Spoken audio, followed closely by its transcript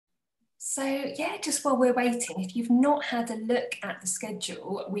So yeah, just while we're waiting, if you've not had a look at the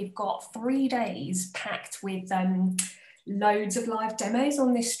schedule, we've got 3 days packed with loads of live demos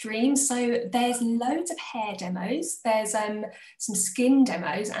on this stream. So there's loads of hair demos, there's some skin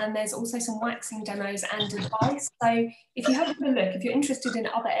demos, and there's also some waxing demos and advice. So if you have a look, if you're interested in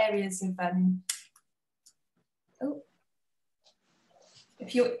other areas of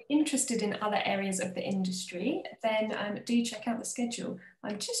if you're interested in other areas of the industry, then do check out the schedule.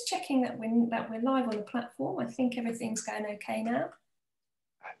 I'm just checking that we're live on the platform. I think everything's going okay now.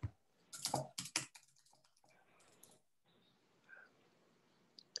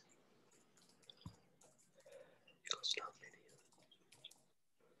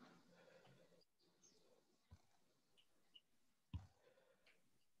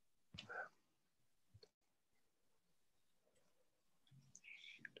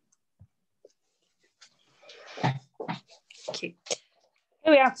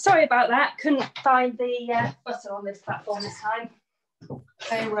 Here we are. Sorry about that. Couldn't find the button on this platform this time.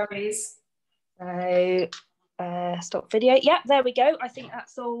 No worries. So stop video. Yeah, there we go. I think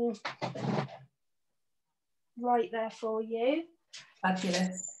that's all right there for you.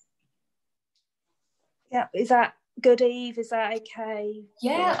 Fabulous. Yeah, is that good, Eve? Is that okay?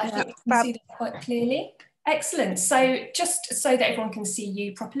 Yeah, I think you can see that quite clearly. Excellent. So just so that everyone can see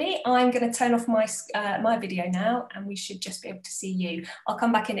you properly, I'm going to turn off my my video now, and we should just be able to see you. I'll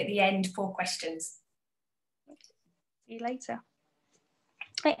come back in at the end for questions. See you later.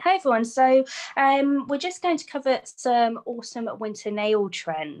 Hi everyone, so we're just going to cover some awesome winter nail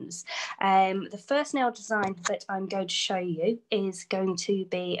trends. The first nail design that I'm going to show you is going to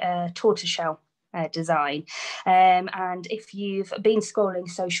be a tortoiseshell design, and if you've been scrolling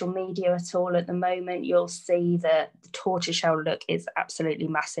social media at all at the moment, you'll see that the tortoiseshell look is absolutely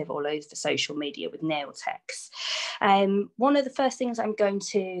massive all over social media with nail techs. One of the first things I'm going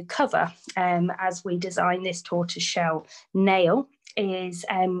to cover as we design this tortoiseshell nail is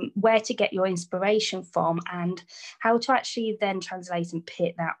where to get your inspiration from and how to actually then translate and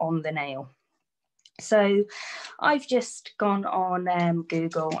put that on the nail. So I've just gone on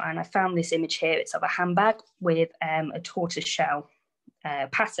Google and I found this image here. It's of a handbag with a tortoiseshell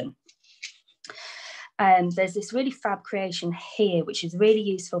pattern. There's this really fab creation here, which is really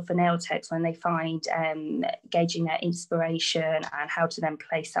useful for nail techs when they find gauging their inspiration and how to then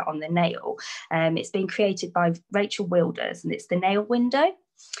place that on the nail. It's been created by Rachel Wilders, and it's the nail window.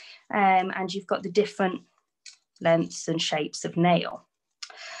 And you've got the different lengths and shapes of nail.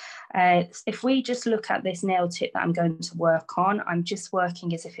 If we just look at this nail tip that I'm going to work on, I'm just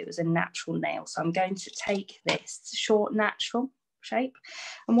working as if it was a natural nail. So I'm going to take this short natural shape,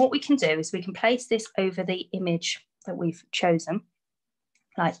 and what we can do is we can place this over the image that we've chosen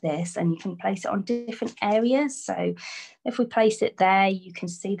like this, and you can place it on different areas. So if we place it there, you can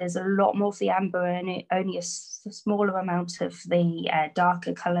see there's a lot more of the amber and only a smaller amount of the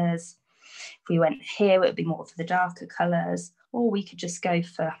darker colours. If we went here, it would be more of the darker colours, or we could just go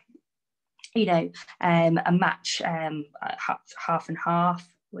for, you know, a match, half and half,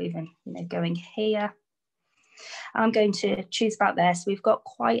 or even, you know, going here. I'm going to choose about there. So we've got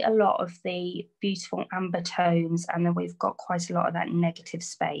quite a lot of the beautiful amber tones, and then we've got quite a lot of that negative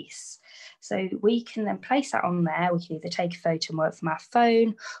space. So we can then place that on there. We can either take a photo and work from our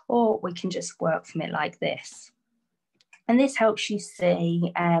phone, or we can just work from it like this. And this helps you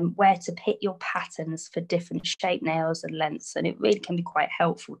see where to pick your patterns for different shape nails and lengths, and it really can be quite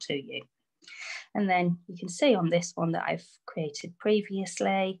helpful to you. And then you can see on this one that I've created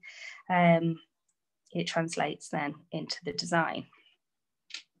previously, it translates then into the design.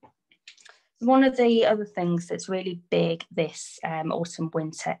 One of the other things that's really big this autumn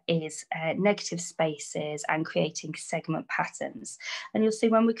winter is negative spaces and creating segment patterns. And you'll see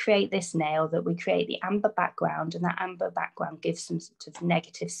when we create this nail that we create the amber background, and that amber background gives some sort of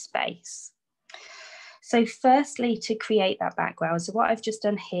negative space. So firstly, to create that background, so what I've just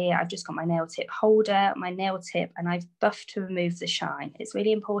done here, I've just got my nail tip holder, my nail tip, and I've buffed to remove the shine. It's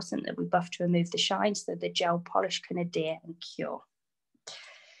really important that we buff to remove the shine so the gel polish can adhere and cure.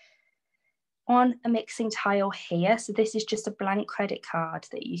 On a mixing tile here, so this is just a blank credit card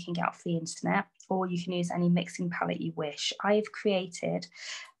that you can get off the internet, or you can use any mixing palette you wish. I have created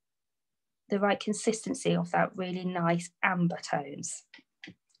the right consistency of that really nice amber tones.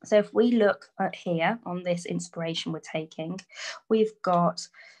 So if we look at here on this inspiration we're taking, we've got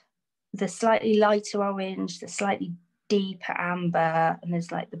the slightly lighter orange, the slightly deeper amber, and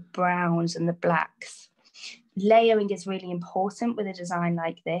there's like the browns and the blacks. Layering is really important with a design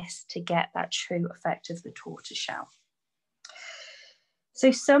like this to get that true effect of the tortoiseshell. So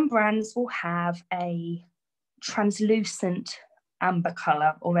some brands will have a translucent amber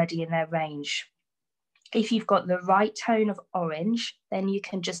colour already in their range. If you've got the right tone of orange, then you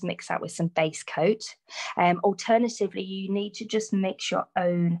can just mix that with some base coat. Alternatively, you need to just mix your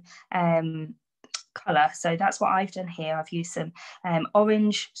own colour. So that's what I've done here. I've used some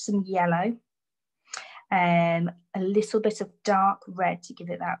orange, some yellow, a little bit of dark red to give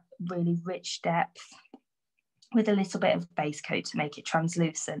it that really rich depth, with a little bit of base coat to make it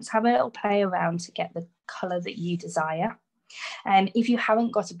translucent. Have a little play around to get the colour that you desire. If you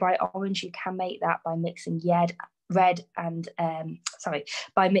haven't got a bright orange, you can make that by mixing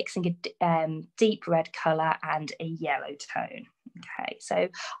by mixing a deep red colour and a yellow tone. Okay, so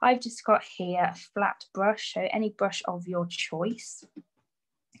I've just got here a flat brush, so any brush of your choice.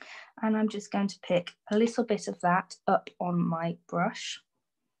 And I'm just going to pick a little bit of that up on my brush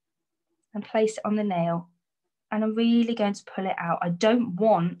and place it on the nail. And I'm really going to pull it out. I don't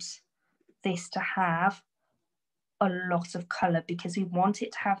want this to have a lot of colour because we want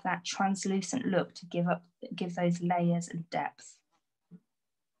it to have that translucent look to give those layers and depth.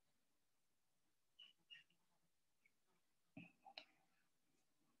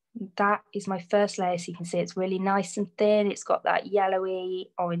 That is my first layer, so you can see it's really nice and thin. It's got that yellowy,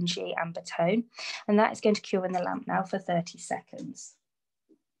 orangey, amber tone, and that is going to cure in the lamp now for 30 seconds.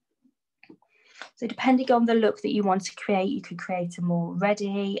 So depending on the look that you want to create, you could create a more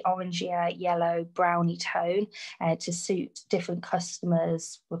reddy, orangier, yellow, browny tone to suit different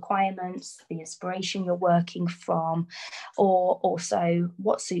customers' requirements, the inspiration you're working from, or also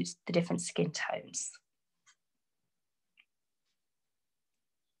what suits the different skin tones.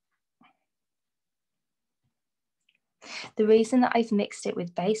 The reason that I've mixed it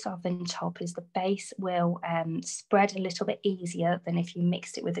with base rather than top is the base will spread a little bit easier than if you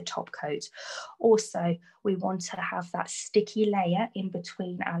mixed it with a top coat. Also, we want to have that sticky layer in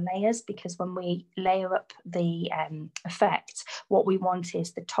between our layers, because when we layer up the effect, what we want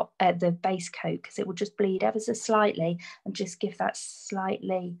is the base coat, because it will just bleed ever so slightly and just give that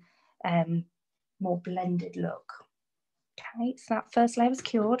slightly more blended look. Okay, so that first layer is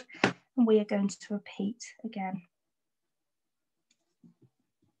cured, and we are going to repeat again.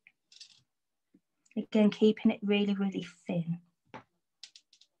 Again, keeping it really, really thin.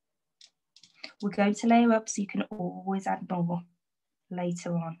 We're going to layer up, so you can always add more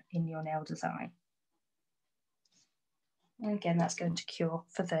later on in your nail design. And again, that's going to cure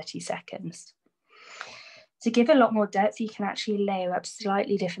for 30 seconds. To give a lot more depth, you can actually layer up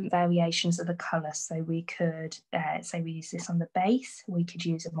slightly different variations of the colour. So we could, say we use this on the base, we could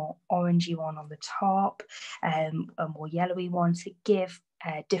use a more orangey one on the top, a more yellowy one to give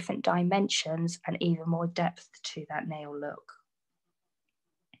different dimensions and even more depth to that nail look.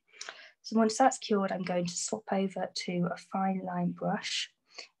 So once that's cured, I'm going to swap over to a fine line brush.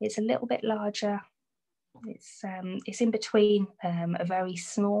 It's a little bit larger. It's in between a very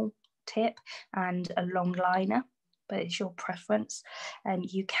small tip and a long liner, but it's your preference.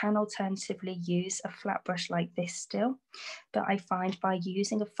 You can alternatively use a flat brush like this still, but I find by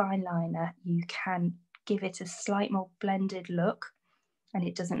using a fine liner, you can give it a slight more blended look, and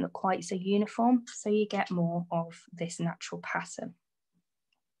it doesn't look quite so uniform, so you get more of this natural pattern.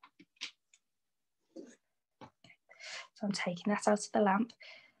 So I'm taking that out of the lamp.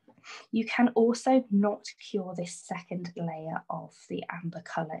 You can also not cure this second layer of the amber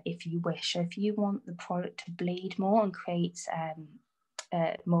colour if you wish. So if you want the product to bleed more and create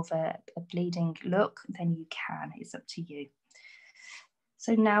more of a bleeding look, then you can, it's up to you.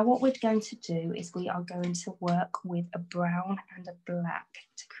 So now what we're going to do is we are going to work with a brown and a black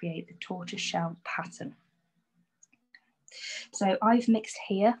to create the tortoiseshell pattern. So I've mixed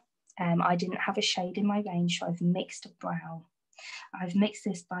here, I didn't have a shade in my range, so I've mixed a brown. I've mixed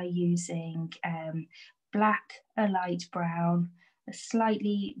this by using black, a light brown, a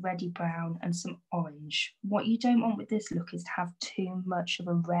slightly reddy brown, and some orange. What you don't want with this look is to have too much of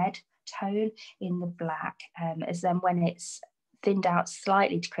a red tone in the black, as then when it's thinned out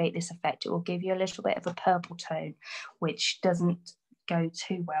slightly to create this effect, it will give you a little bit of a purple tone, which doesn't go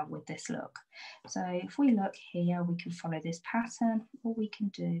too well with this look. So if we look here, we can follow this pattern, or we can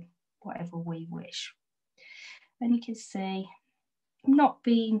do whatever we wish. And you can see, not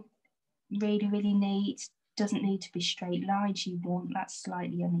being really, really neat, doesn't need to be straight lines, you want that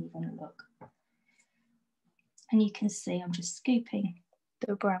slightly uneven look. And you can see I'm just scooping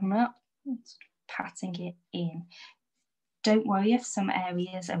the brown up, patting it in. Don't worry if some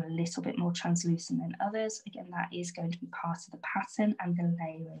areas are a little bit more translucent than others. Again, that is going to be part of the pattern and the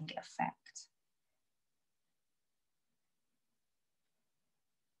layering effect.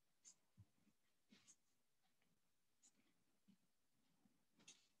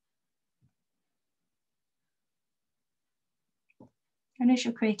 And as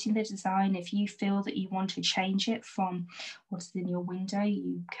you're creating the design, if you feel that you want to change it from what's in your window,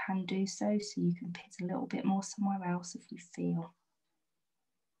 you can do so. So you can put a little bit more somewhere else if you feel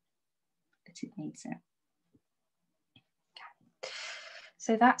that it needs it. Okay.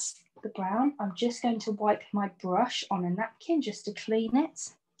 So that's the brown. I'm just going to wipe my brush on a napkin just to clean it.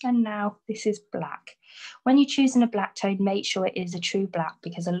 And now this is black. When you're choosing a black tone, make sure it is a true black,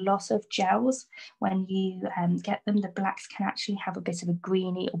 because a lot of gels, when you get them, the blacks can actually have a bit of a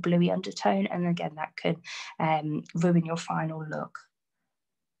greeny or bluey undertone, and again that can ruin your final look.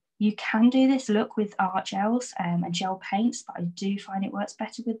 You can do this look with art gels and gel paints, but I do find it works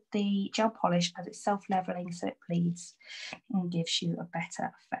better with the gel polish as it's self-leveling, so it bleeds and gives you a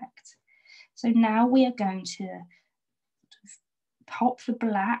better effect. So now we are going to pop the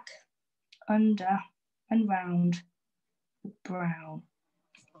black under and round the brown,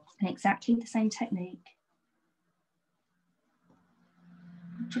 and exactly the same technique,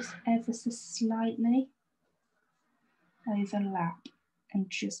 just ever so slightly overlap and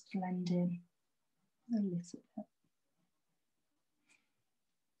just blend in a little bit.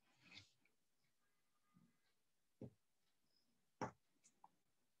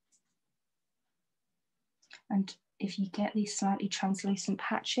 And if you get these slightly translucent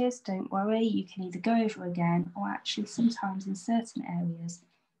patches, don't worry, you can either go over again, or actually sometimes in certain areas,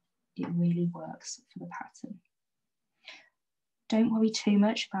 it really works for the pattern. Don't worry too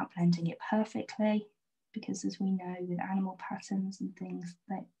much about blending it perfectly, because as we know with animal patterns and things,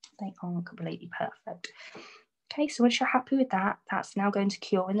 they aren't completely perfect. Okay, so once you're happy with that, that's now going to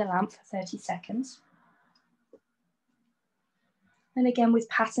cure in the lamp for 30 seconds. And again, with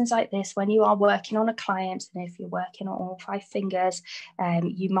patterns like this, when you are working on a client, and if you're working on all 5 fingers,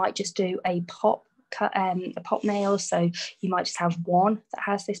 you might just do a pop nail. So you might just have one that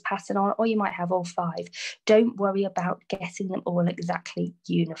has this pattern on, or you might have all 5. Don't worry about getting them all exactly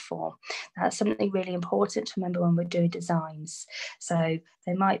uniform. That's something really important to remember when we're doing designs. So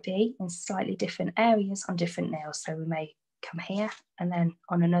they might be in slightly different areas on different nails. So we may come here, and then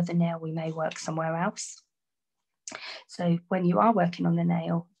on another nail, we may work somewhere else. So when you are working on the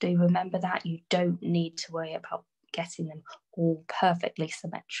nail, do remember that you don't need to worry about getting them all perfectly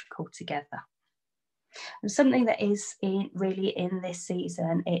symmetrical together. And something that is really in this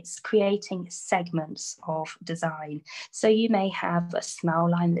season, it's creating segments of design. So you may have a smile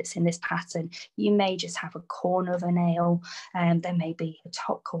line that's in this pattern. You may just have a corner of a nail, and there may be a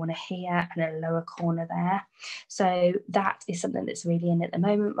top corner here and a lower corner there. So that is something that's really in at the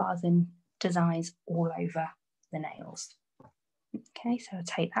moment, rather than designs all over the nails. Okay, so I'll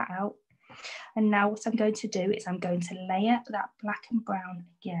take that out. And now what I'm going to do is I'm going to layer that black and brown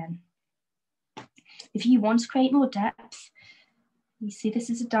again. If you want to create more depth, you see this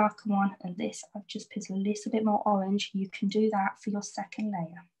is a darker one, and this I've just put a little bit more orange. You can do that for your second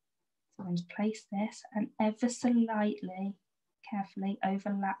layer. So I'm going to place this and ever so lightly, carefully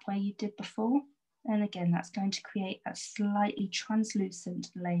overlap where you did before. And again, that's going to create that slightly translucent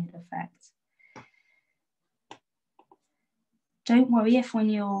layered effect. Don't worry if when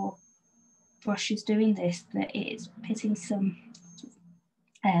your brush is doing this that it is putting some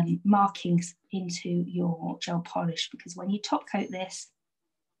markings into your gel polish, because when you top coat this,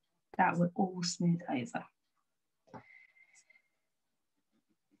 that will all smooth over.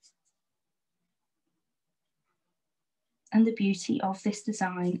 And the beauty of this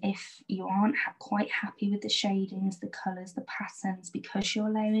design, if you aren't quite happy with the shadings, the colours, the patterns, because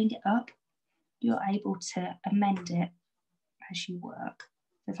you're layering it up, you're able to amend it as you work.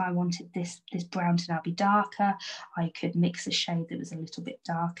 If I wanted this brown to now be darker, I could mix a shade that was a little bit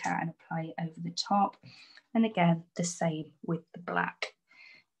darker and apply it over the top. And again, the same with the black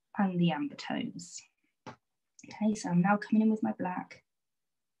and the amber tones. Okay, so I'm now coming in with my black.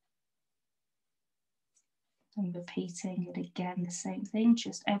 I'm repeating it again, the same thing,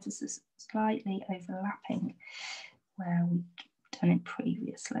 just ever so slightly overlapping where we've done it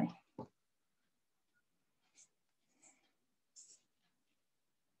previously.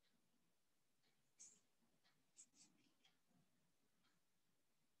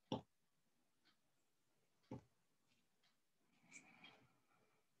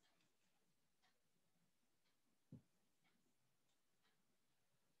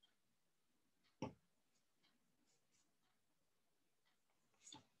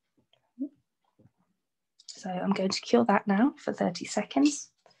 So I'm going to cure that now for 30 seconds.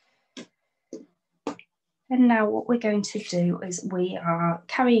 And now what we're going to do is we are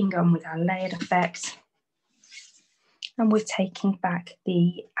carrying on with our layered effect, and we're taking back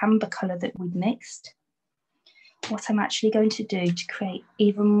the amber colour that we'd mixed. What I'm actually going to do to create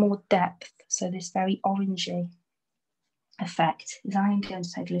even more depth, so this very orangey effect is I'm going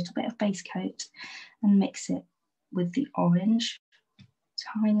to take a little bit of base coat and mix it with the orange,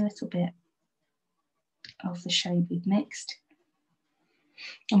 tiny little bit of the shade we've mixed.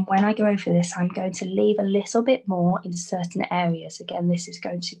 And when I go over this, I'm going to leave a little bit more in certain areas. Again, this is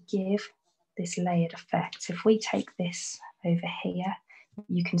going to give this layered effect. If we take this over here,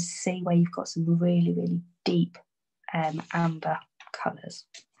 you can see where you've got some really, really deep amber colours.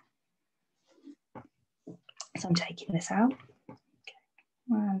 So I'm taking this out,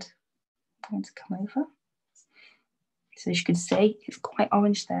 and I'm going to come over. So as you can see, it's quite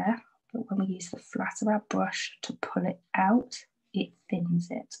orange there, but when we use the flat of our brush to pull it out, it thins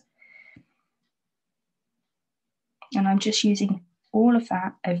it. And I'm just using all of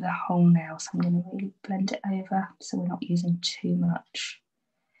that over the whole nail. So I'm going to really blend it over so we're not using too much.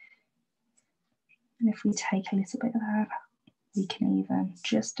 And if we take a little bit of that, we can even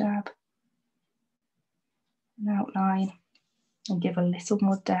just dab an outline and give a little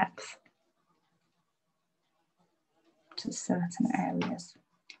more depth to certain areas.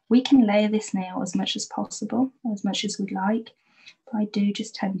 We can layer this nail as much as possible, as much as we'd like, but I do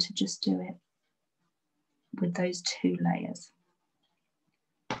just tend to just do it with those 2 layers.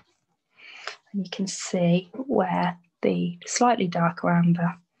 And you can see where the slightly darker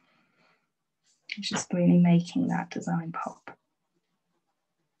amber is just really making that design pop.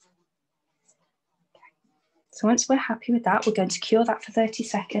 So once we're happy with that, we're going to cure that for 30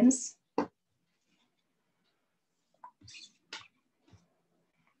 seconds.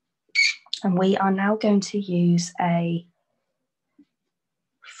 And we are now going to use a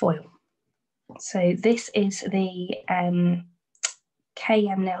foil. So this is the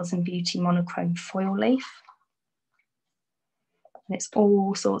KM Nails and Beauty Monochrome Foil Leaf. And it's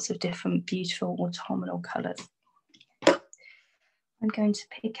all sorts of different beautiful autumnal colours. I'm going to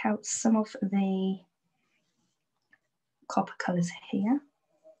pick out some of the copper colours here.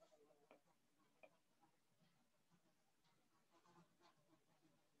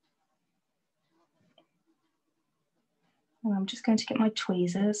 And I'm just going to get my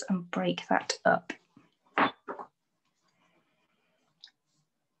tweezers and break that up.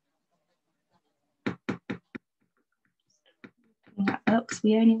 That up because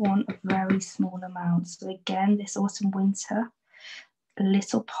we only want a very small amount. So again, this autumn winter,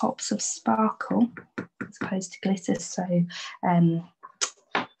 little pops of sparkle as opposed to glitter. So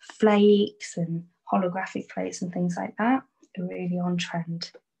flakes and holographic flakes and things like that are really on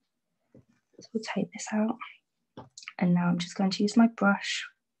trend. So we'll take this out. And now I'm just going to use my brush.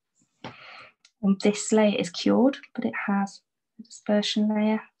 And this layer is cured, but it has a dispersion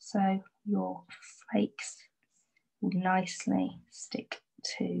layer. So your flakes will nicely stick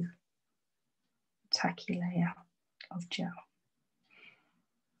to a tacky layer of gel.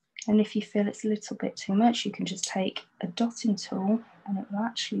 And if you feel it's a little bit too much, you can just take a dotting tool and it will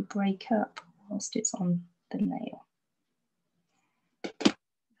actually break up whilst it's on the nail as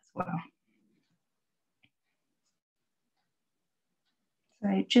well.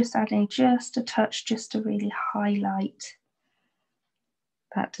 So just adding just a touch just to really highlight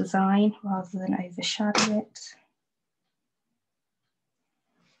that design rather than overshadow it.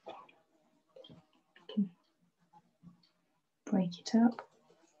 You can break it up.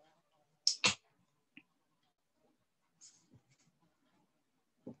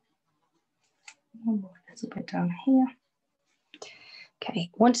 One more little bit down here.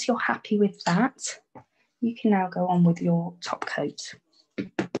 Okay, once you're happy with that, you can now go on with your top coat. So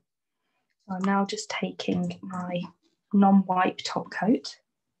I'm now just taking my non-wipe top coat.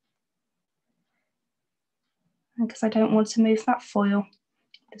 And because I don't want to move that foil,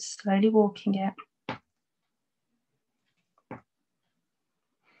 just slowly walking it.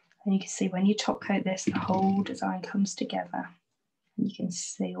 And you can see when you top coat this, the whole design comes together. And you can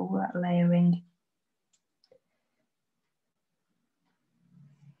see all that layering.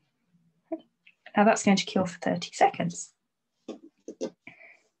 Now that's going to cure for 30 seconds.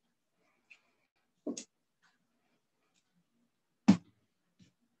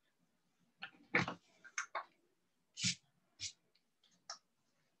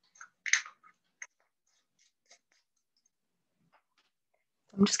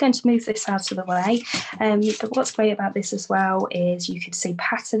 I'm just going to move this out of the way. But what's great about this as well is you can see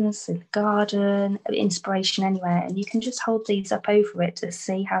patterns in the garden, inspiration anywhere, and you can just hold these up over it to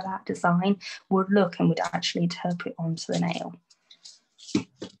see how that design would look and would actually interpret onto the nail.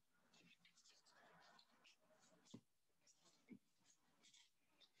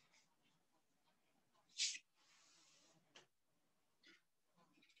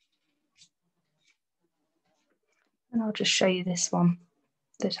 And I'll just show you this one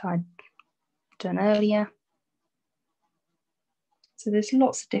that I'd done earlier. So there's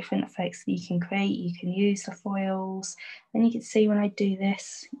lots of different effects that you can create. You can use the foils, and you can see when I do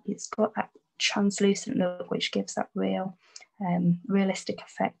this, it's got that translucent look, which gives that real realistic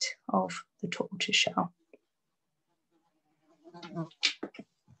effect of the tortoise shell.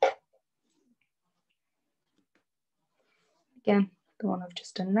 Again, the one I've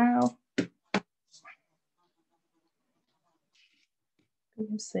just done now. You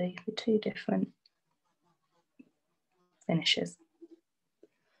can see the two different finishes.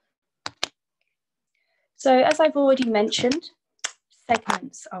 So as I've already mentioned,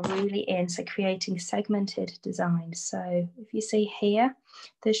 segments are really in, so creating segmented designs. So if you see here,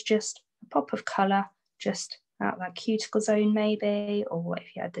 there's just a pop of colour just out that cuticle zone maybe, or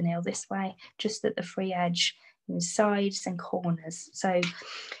if you had the nail this way, just at the free edge, sides and corners. So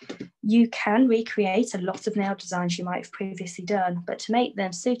you can recreate a lot of nail designs you might have previously done, but to make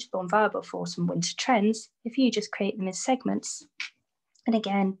them suitable and viable for autumn winter trends, if you just create them in segments, and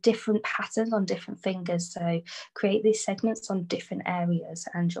again, different patterns on different fingers. So create these segments on different areas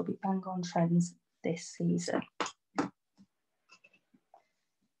and you'll be bang on trends this season.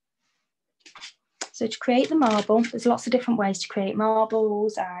 So to create the marble, there's lots of different ways to create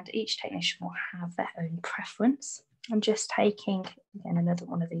marbles and each technician will have their own preference. I'm just taking, again, another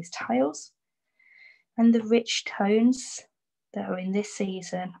one of these tiles. And the rich tones that are in this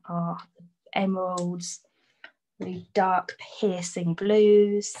season are emeralds, really dark piercing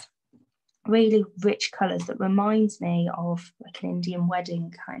blues, really rich colours that reminds me of like an Indian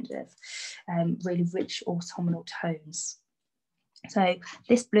wedding kind of, really rich autumnal tones. So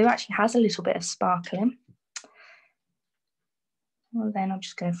this blue actually has a little bit of sparkling. Well, then I'm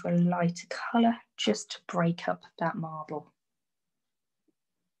just going for a lighter colour just to break up that marble.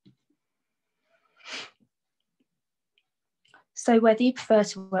 So whether you prefer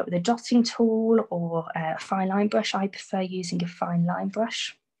to work with a dotting tool or a fine line brush, I prefer using a fine line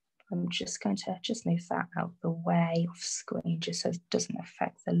brush. I'm just going to just move that out of the way off screen just so it doesn't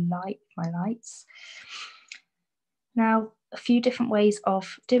affect the light, my lights. Now, a few different ways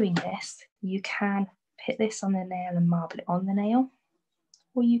of doing this. You can put this on the nail and marble it on the nail,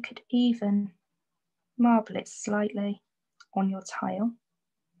 or you could even marble it slightly on your tile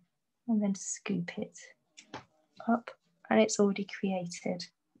and then scoop it up, and it's already created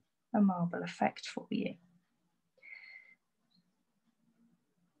a marble effect for you.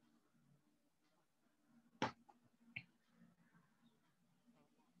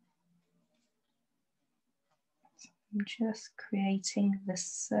 I'm just creating the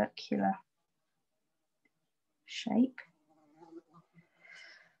circular shape.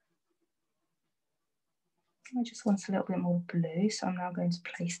 I just want a little bit more blue, so I'm now going to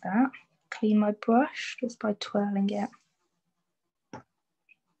place that. Clean my brush just by twirling it.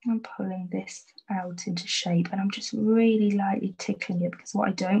 I'm pulling this out into shape, and I'm just really lightly tickling it because what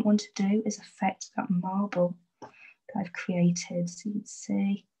I don't want to do is affect that marble that I've created. So you can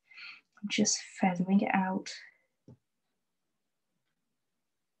see I'm just feathering it out.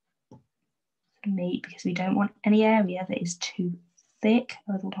 Neat, because we don't want any area that is too thick,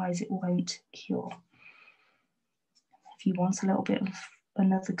 otherwise it won't cure. If you want a little bit of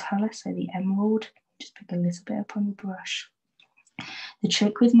another colour, so the emerald, just pick a little bit up on your brush. The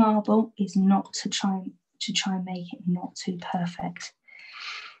trick with marble is not to try and make it not too perfect.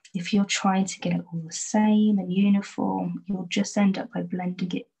 If you're trying to get it all the same and uniform, you'll just end up by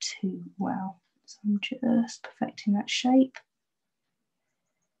blending it too well. So I'm just perfecting that shape.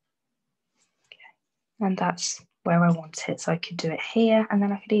 Okay. And that's where I want it. So I could do it here, and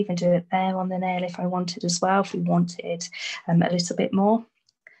then I could even do it there on the nail if I wanted as well, if we wanted a little bit more.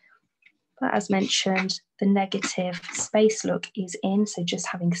 But as mentioned, the negative space look is in, so just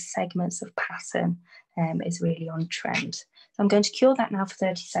having segments of pattern is really on trend. So I'm going to cure that now for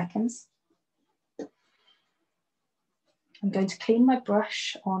 30 seconds. I'm going to clean my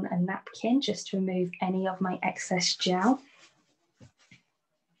brush on a napkin just to remove any of my excess gel.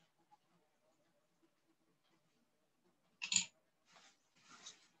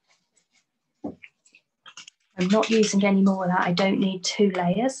 I'm not using any more of that. I don't need 2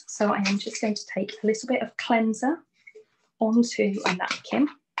 layers. So I am just going to take a little bit of cleanser onto a napkin.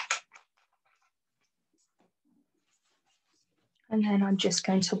 And then I'm just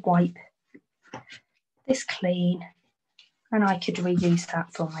going to wipe this clean, and I could reuse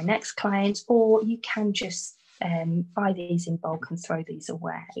that for my next client, or you can just buy these in bulk and throw these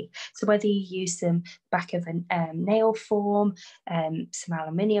away. So whether you use them back of a nail form, some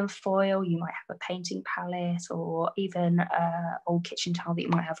aluminium foil, you might have a painting palette, or even an old kitchen towel that you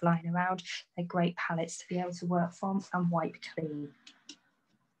might have lying around, they're great palettes to be able to work from and wipe clean.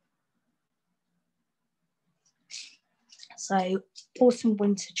 So autumn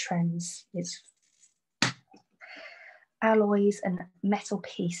winter trends is alloys and metal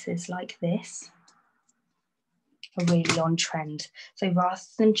pieces like this are really on trend. So rather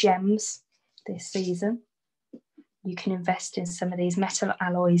than gems this season, you can invest in some of these metal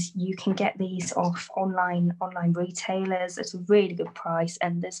alloys. You can get these off online retailers at a really good price,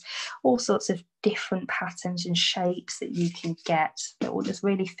 and there's all sorts of different patterns and shapes that you can get that will just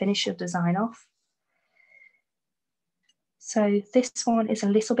really finish your design off. So this one is a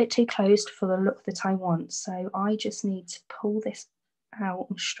little bit too closed for the look that I want. So I just need to pull this out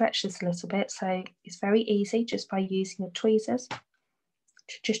and stretch this a little bit. So it's very easy just by using your tweezers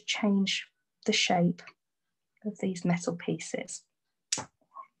to just change the shape of these metal pieces.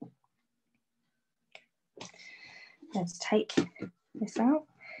 Let's take this out.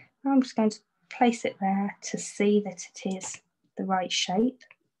 I'm just going to place it there to see that it is the right shape,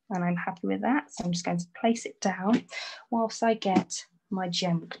 and I'm happy with that. So I'm just going to place it down whilst I get my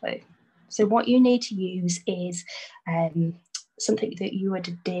gem glue. So what you need to use is something that you would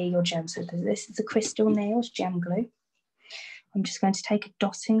adhere your gems with. This is the Crystal Nails gem glue. I'm just going to take a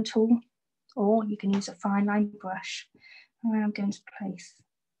dotting tool, or you can use a fine line brush, and I'm going to place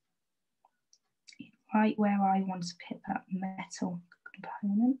it right where I want to put that metal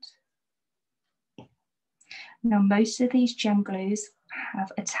component. Now, most of these gem glues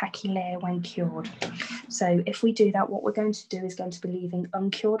have a tacky layer when cured. So if we do that, what we're going to do is going to be leaving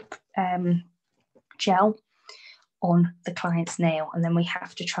uncured gel on the client's nail, and then we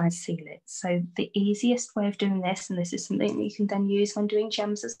have to try and seal it. So the easiest way of doing this, and this is something that you can then use when doing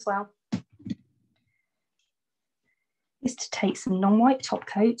gems as well, is to take some non-white top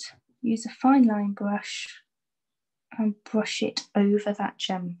coat, use a fine line brush, and brush it over that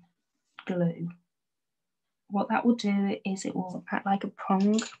gem glue. What that will do is it will act like a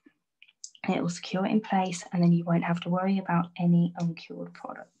prong, and it will secure it in place, and then you won't have to worry about any uncured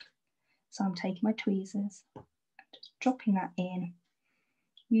product. So I'm taking my tweezers, just dropping that in,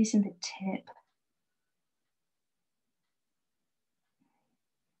 using the tip.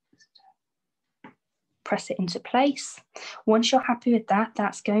 Press it into place. Once you're happy with that,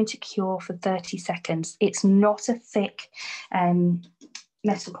 that's going to cure for 30 seconds. It's not a thick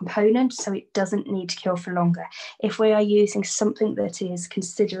metal component, so it doesn't need to cure for longer. If we are using something that is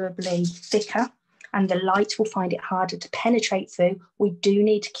considerably thicker and the light will find it harder to penetrate through, we do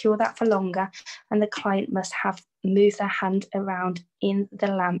need to cure that for longer, and the client must have moved their hand around in the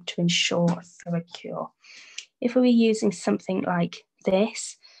lamp to ensure a thorough cure. If we were using something like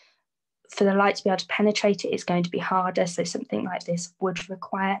this, for the light to be able to penetrate it, it's going to be harder. So something like this would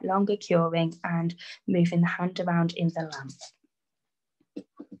require longer curing and moving the hand around in the lamp.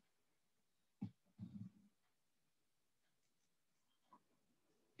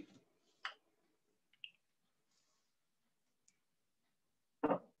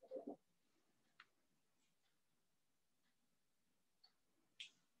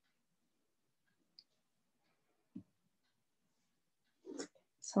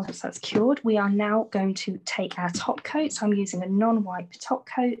 So once that's cured, we are now going to take our top coat. So I'm using a non-white top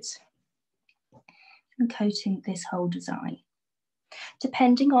coat and coating this whole design.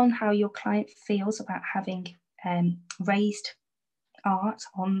 Depending on how your client feels about having raised art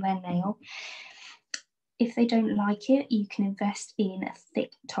on their nail, if they don't like it, you can invest in a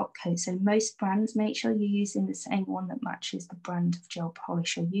thick top coat. So most brands, make sure you're using the same one that matches the brand of gel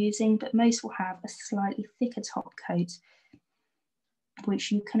polish you're using, but most will have a slightly thicker top coat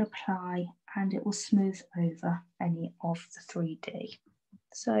which you can apply, and it will smooth over any of the 3D.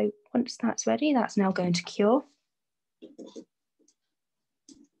 So once that's ready, that's now going to cure.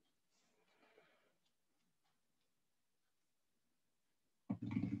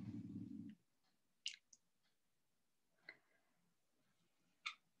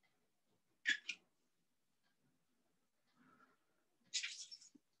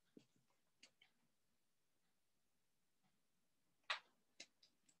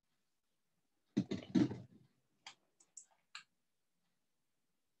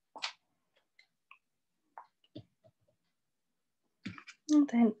 And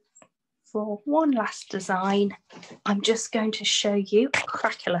then for one last design, I'm just going to show you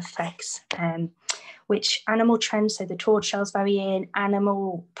crackle effects, which animal trends, so the torch shell's very in,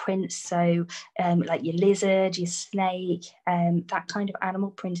 animal prints, so like your lizard, your snake, that kind of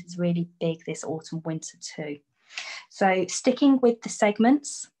animal print is really big this autumn, winter too. So sticking with the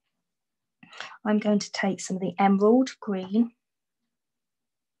segments, I'm going to take some of the emerald green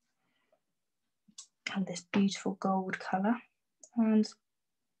and this beautiful gold colour, and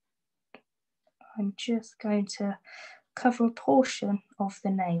I'm just going to cover a portion of the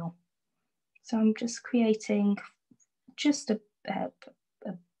nail. So I'm just creating just a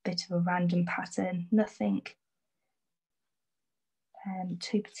bit of a random pattern, nothing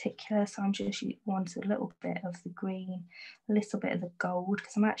too particular. So I'm just want a little bit of the green, a little bit of the gold,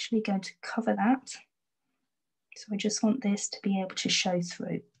 because I'm actually going to cover that. So I just want this to be able to show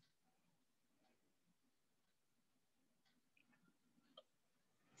through.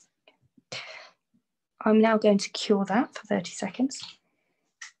 I'm now going to cure that for 30 seconds.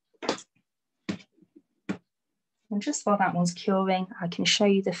 And just while that one's curing, I can show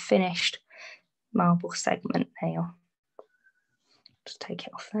you the finished marble segment nail. Just take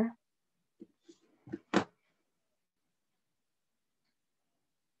it off there.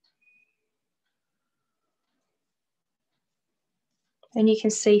 And you can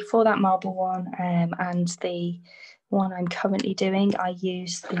see for that marble one and the one I'm currently doing, I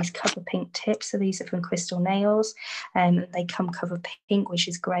use these cover pink tips. So these are from Crystal Nails. They come cover pink, which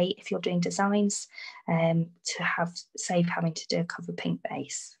is great if you're doing designs to save having to do a cover pink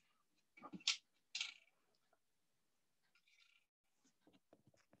base.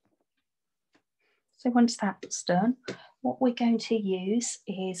 So once that's done, what we're going to use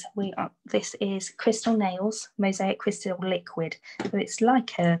is, this is Crystal Nails Mosaic Crystal Liquid. So it's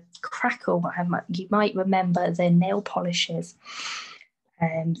like a crackle. You might remember the nail polishes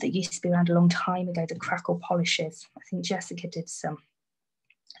that used to be around a long time ago, the crackle polishes. I think Jessica did some.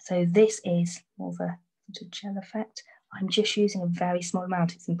 So this is more of a gel effect. I'm just using a very small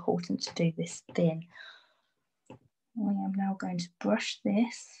amount. It's important to do this thin. I am now going to brush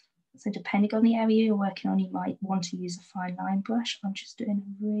this. So depending on the area you're working on, you might want to use a fine line brush. I'm just doing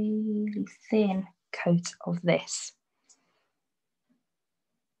a really thin coat of this.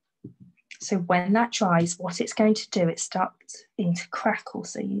 So when that dries, what it's going to do, it starts to crackle.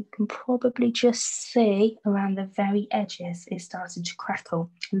 So you can probably just see around the very edges, it's starting to crackle.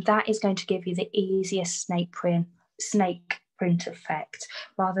 And that is going to give you the easiest snake print effect,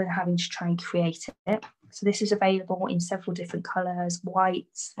 rather than having to try and create it. So this is available in several different colours,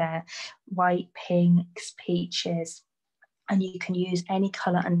 whites, white, pinks, peaches, and you can use any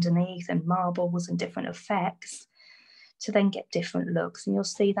colour underneath and marbles and different effects to then get different looks, and you'll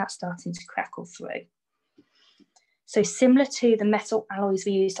see that starting to crackle through. So similar to the metal alloys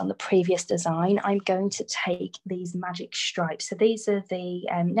we used on the previous design, I'm going to take these magic stripes. So these are the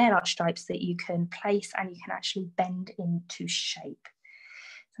nail art stripes that you can place and you can actually bend into shape.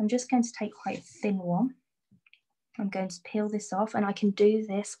 So I'm just going to take quite a thin one. I'm going to peel this off, and I can do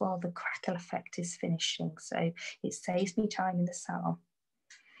this while the crackle effect is finishing. So it saves me time in the salon.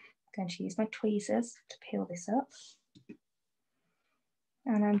 I'm going to use my tweezers to peel this up.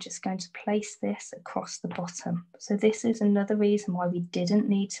 And I'm just going to place this across the bottom. So this is another reason why we didn't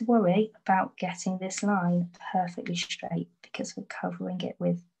need to worry about getting this line perfectly straight, because we're covering it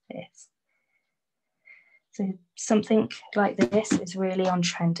with this. So something like this is really on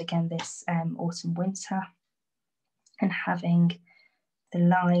trend again this autumn winter, and having the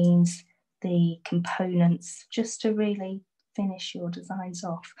lines, the components, just to really finish your designs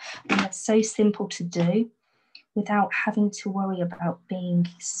off. And they're so simple to do without having to worry about being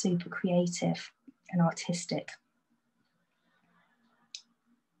super creative and artistic.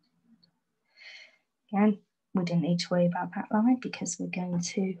 Again, we didn't need to worry about that line because we're going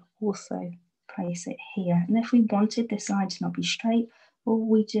to also place it here. And if we wanted this line to not be straight, all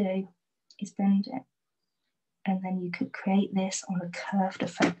we do is bend it. And then you could create this on a curved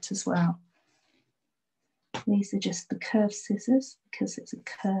effect as well. These are just the curved scissors because it's a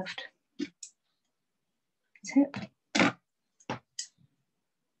curved tip.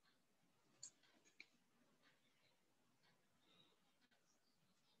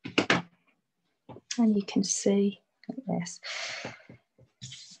 And you can see like this.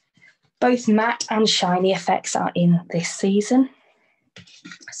 Both matte and shiny effects are in this season.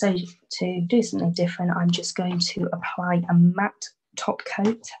 So to do something different, I'm just going to apply a matte top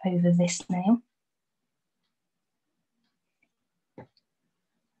coat over this nail.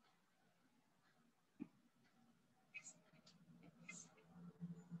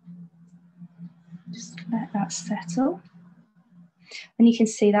 Just let that settle. And you can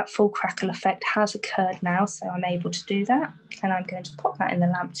see that full crackle effect has occurred now, so I'm able to do that. And I'm going to pop that in the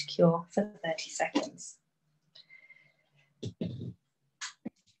lamp to cure for 30 seconds.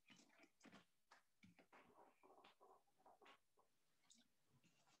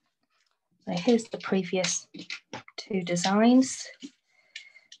 So here's the previous two designs.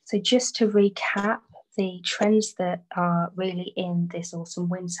 So just to recap, the trends that are really in this autumn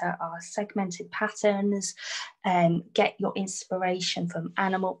winter are segmented patterns, get your inspiration from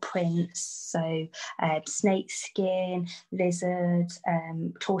animal prints, so snake skin, lizard,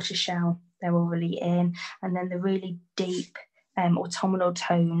 tortoiseshell, they're already in. And then the really deep autumnal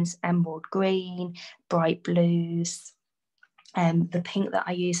tones, emerald green, bright blues, the pink that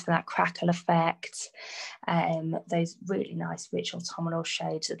I use for that crackle effect, those really nice rich autumnal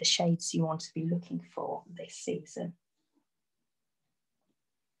shades are the shades you want to be looking for this season.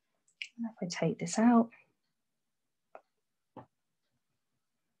 And if I take this out,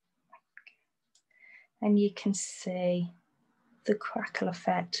 and you can see the crackle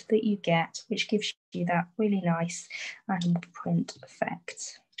effect that you get, which gives you that really nice animal print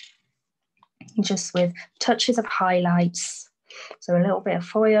effect. Just with touches of highlights, so a little bit of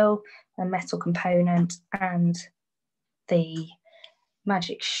foil, a metal component, and the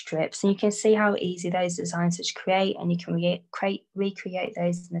magic strips. And you can see how easy those designs are to create, and you can recreate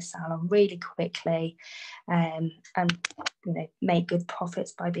those in the salon really quickly, and you know, make good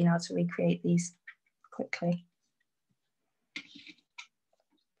profits by being able to recreate these quickly.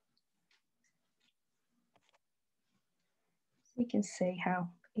 So you can see how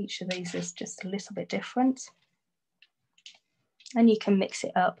each of these is just a little bit different. And you can mix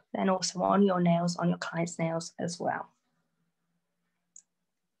it up then also on your nails, on your client's nails as well.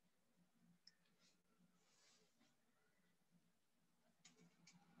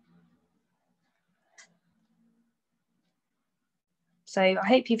 So I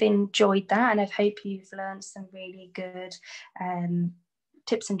hope you've enjoyed that, and I hope you've learned some really good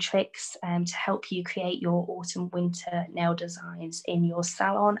tips and tricks to help you create your autumn winter nail designs in your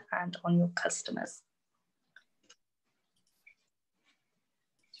salon and on your customers.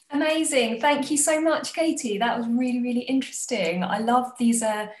 Amazing. Thank you so much, Katie. That was really, really interesting. I love these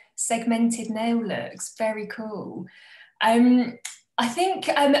segmented nail looks. Very cool. I think,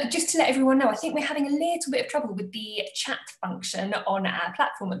 just to let everyone know, I think we're having a little bit of trouble with the chat function on our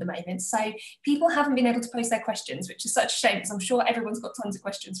platform at the moment. So people haven't been able to post their questions, which is such a shame, because I'm sure everyone's got tons of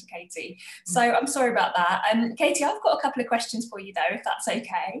questions for Katie. So I'm sorry about that. Katie, I've got a couple of questions for you though, if that's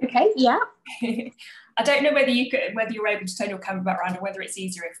okay. Okay, yeah. I don't know whether you're able to turn your camera back around, or whether it's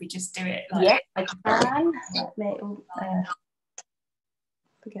easier if we just do it like... Yeah, I can. Let me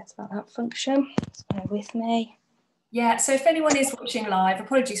forget about that function. Just bear with me. Yeah, so if anyone is watching live,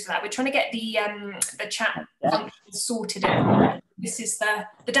 apologies for that. We're trying to get the chat function sorted at the moment. This is the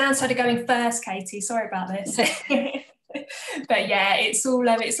downside of going first, Katie. Sorry about this. But yeah, it's all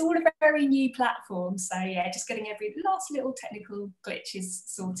a very new platform. So yeah, just getting every last little technical glitches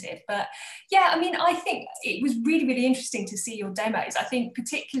sorted. But yeah, I mean, I think it was really, really interesting to see your demos. I think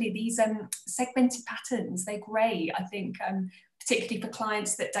particularly these segmented patterns, they're great. I think particularly for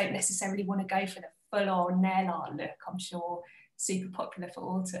clients that don't necessarily want to go for the full-on nail art look, I'm sure super popular for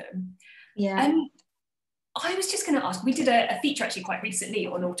autumn. Yeah. I was just going to ask, we did a feature actually quite recently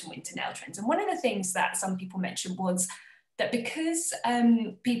on autumn winter nail trends, and one of the things that some people mentioned was that because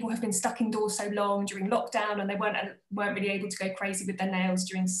people have been stuck indoors so long during lockdown, and they weren't really able to go crazy with their nails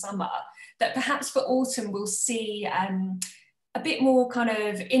during summer, that perhaps for autumn we'll see a bit more kind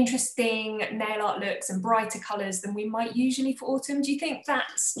of interesting nail art looks and brighter colours than we might usually for autumn. Do you think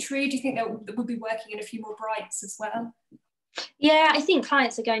that's true? Do you think that we'll be working in a few more brights as well? Yeah, I think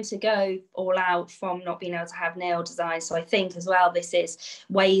clients are going to go all out from not being able to have nail design. So I think as well, this is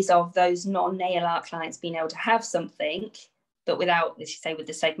ways of those non-nail art clients being able to have something, but without, as you say, with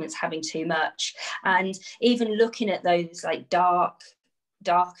the segments having too much. And even looking at those like darker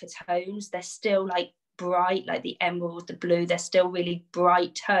tones, they're still like bright, like the emerald, the blue, they're still really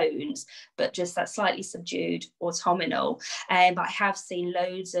bright tones, but just that slightly subdued autumnal. But I have seen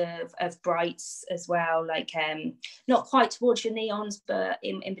loads of brights as well, like not quite towards your neons, but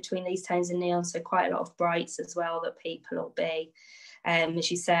in between these tones and neons, so quite a lot of brights as well that people will be,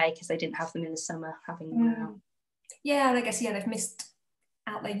 as you say, because they didn't have them in the summer, having them now. Yeah, and I guess, yeah, they've missed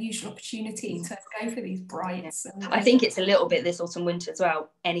out their usual opportunity to go for these brights. Yeah. I think it's a little bit this autumn winter as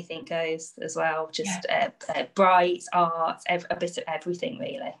well, anything goes as well, just bright art, a bit of everything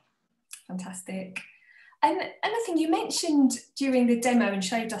really. Fantastic. And another thing you mentioned during the demo and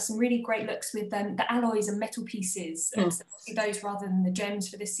showed us some really great looks with the alloys and metal pieces, those rather than the gems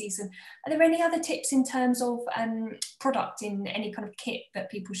for this season. Are there any other tips in terms of product in any kind of kit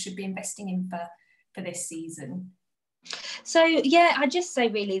that people should be investing in for this season? So yeah, I just say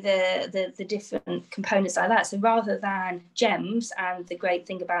really the different components like that. So rather than gems, and the great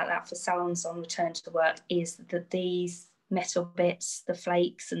thing about that for salons on return to work is that these metal bits, the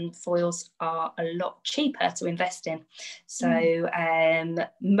flakes and foils, are a lot cheaper to invest in. So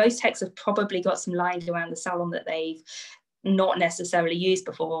most techs have probably got some lined around the salon that they've not necessarily used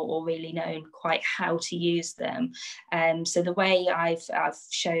before or really known quite how to use them. So the way I've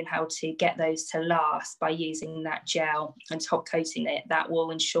shown how to get those to last by using that gel and top coating it, that will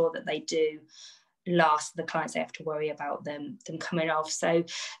ensure that they do last. The clients, they have to worry about them coming off. So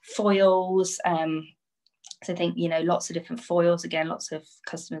foils, so I think, you know, lots of different foils. Again, lots of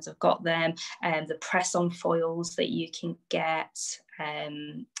customers have got them. And the press-on foils that you can get,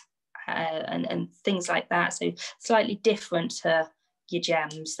 and things like that. So slightly different to your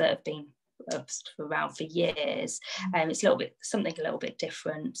gems that have been around for years. It's something a little bit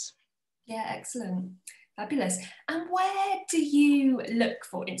different. Yeah, excellent. Fabulous. And where do you look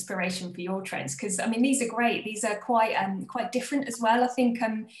for inspiration for your trends? Because I mean, these are great. These are quite different as well. I think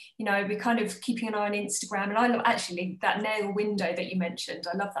you know, we're kind of keeping an eye on Instagram, and I love actually that nail window that you mentioned.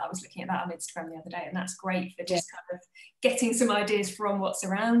 I love that. I was looking at that on Instagram the other day, and that's great for just kind of getting some ideas from what's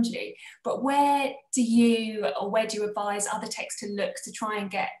around you. But where do you advise other techs to look to try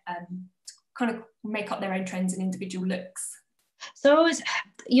and get kind of make up their own trends and individual looks? So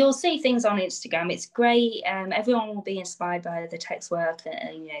you'll see things on Instagram. It's great. Everyone will be inspired by the tech's work,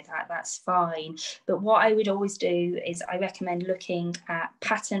 and you know, that's fine. But what I would always do is I recommend looking at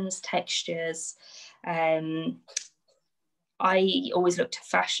patterns, textures. I always look to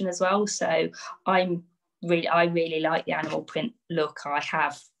fashion as well. So I really like the animal print look. I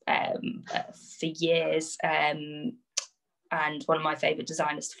have for years. And one of my favourite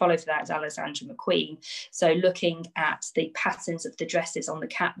designers to follow for that is Alexandra McQueen. So looking at the patterns of the dresses on the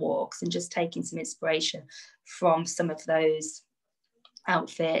catwalks and just taking some inspiration from some of those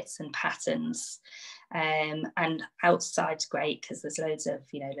outfits and patterns. And outside's great because there's loads of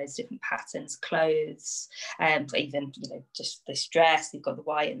different patterns, clothes, even, you know, just this dress, you've got the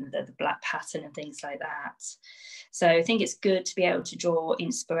white and the black pattern and things like that. So I think it's good to be able to draw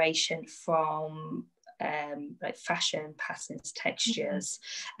inspiration from like fashion, patterns, textures,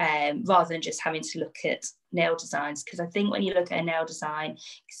 rather than just having to look at nail designs. Because I think when you look at a nail design,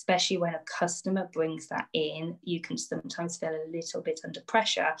 especially when a customer brings that in, you can sometimes feel a little bit under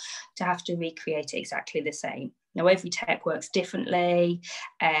pressure to have to recreate it exactly the same. Now, every tech works differently.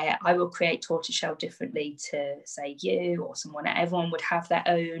 I will create tortoiseshell differently to, say, you or someone. Everyone would have their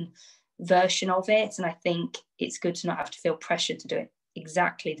own version of it. And I think it's good to not have to feel pressured to do it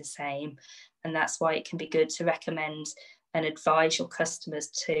exactly the same. And that's why it can be good to recommend and advise your customers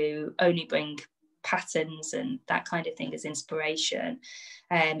to only bring patterns and that kind of thing as inspiration.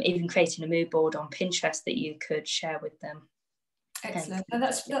 Even creating a mood board on Pinterest that you could share with them. Excellent.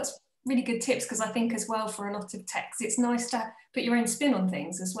 That's really good tips, because I think as well for a lot of techs, it's nice to put your own spin on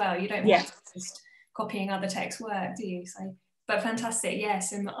things as well. You don't want to just copying other techs' work, do you? So, but fantastic. Yes,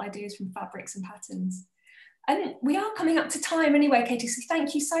 some ideas from fabrics and patterns. And we are coming up to time anyway, Katie, so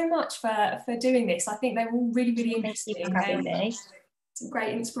thank you so much for doing this. I think they were all really, really interesting. Thank you for having me. Some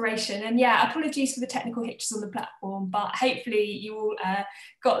great inspiration. And yeah, apologies for the technical hitches on the platform, but hopefully you all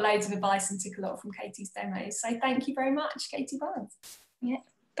got loads of advice and took a lot from Katie's demos. So thank you very much, Katie Barnes. Yeah,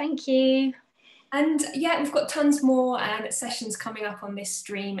 thank you. And yeah, we've got tons more sessions coming up on this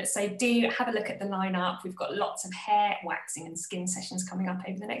stream, so do have a look at the lineup. We've got lots of hair, waxing and skin sessions coming up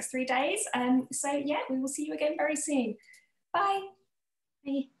over the next 3 days. So yeah, we will see you again very soon. Bye.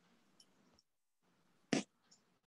 Bye.